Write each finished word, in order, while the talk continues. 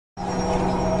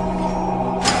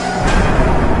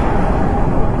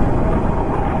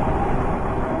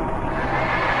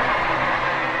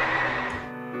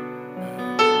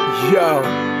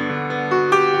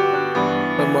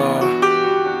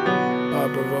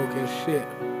broken shit.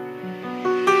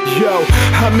 Yo,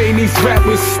 I mean these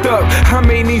rappers stuck, I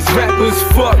mean these rappers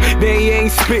fuck. They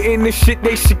ain't spitting the shit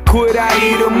they should quit, I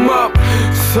eat them up.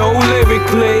 So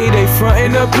lyrically, they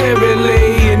frontin'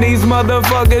 apparently, and these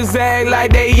motherfuckers act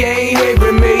like they ain't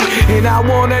hearing me. And I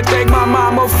wanna thank my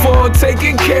mama for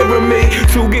taking care of me,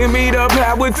 to give me the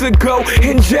power to go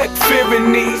inject fear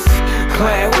in these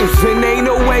clowns. And ain't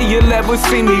no way you'll ever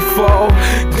see me fall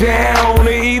down, or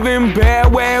even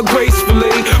bow out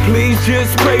gracefully. Please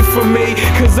just pray for me,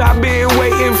 cause I've been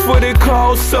waiting for the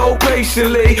call so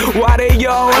patiently. Why they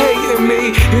all hating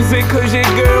me? Is it cause your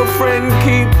girlfriend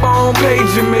keep on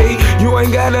paging me? You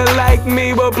ain't gotta like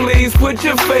me, but please put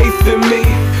your faith in me,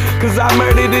 cause I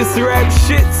murdered this rap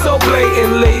shit so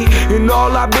blatantly. And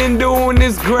all I've been doing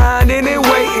is grinding and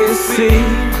wait and see,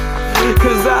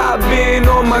 cause I've been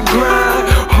on my grind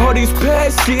all these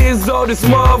past years, all this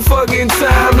motherfucking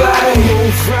time. Like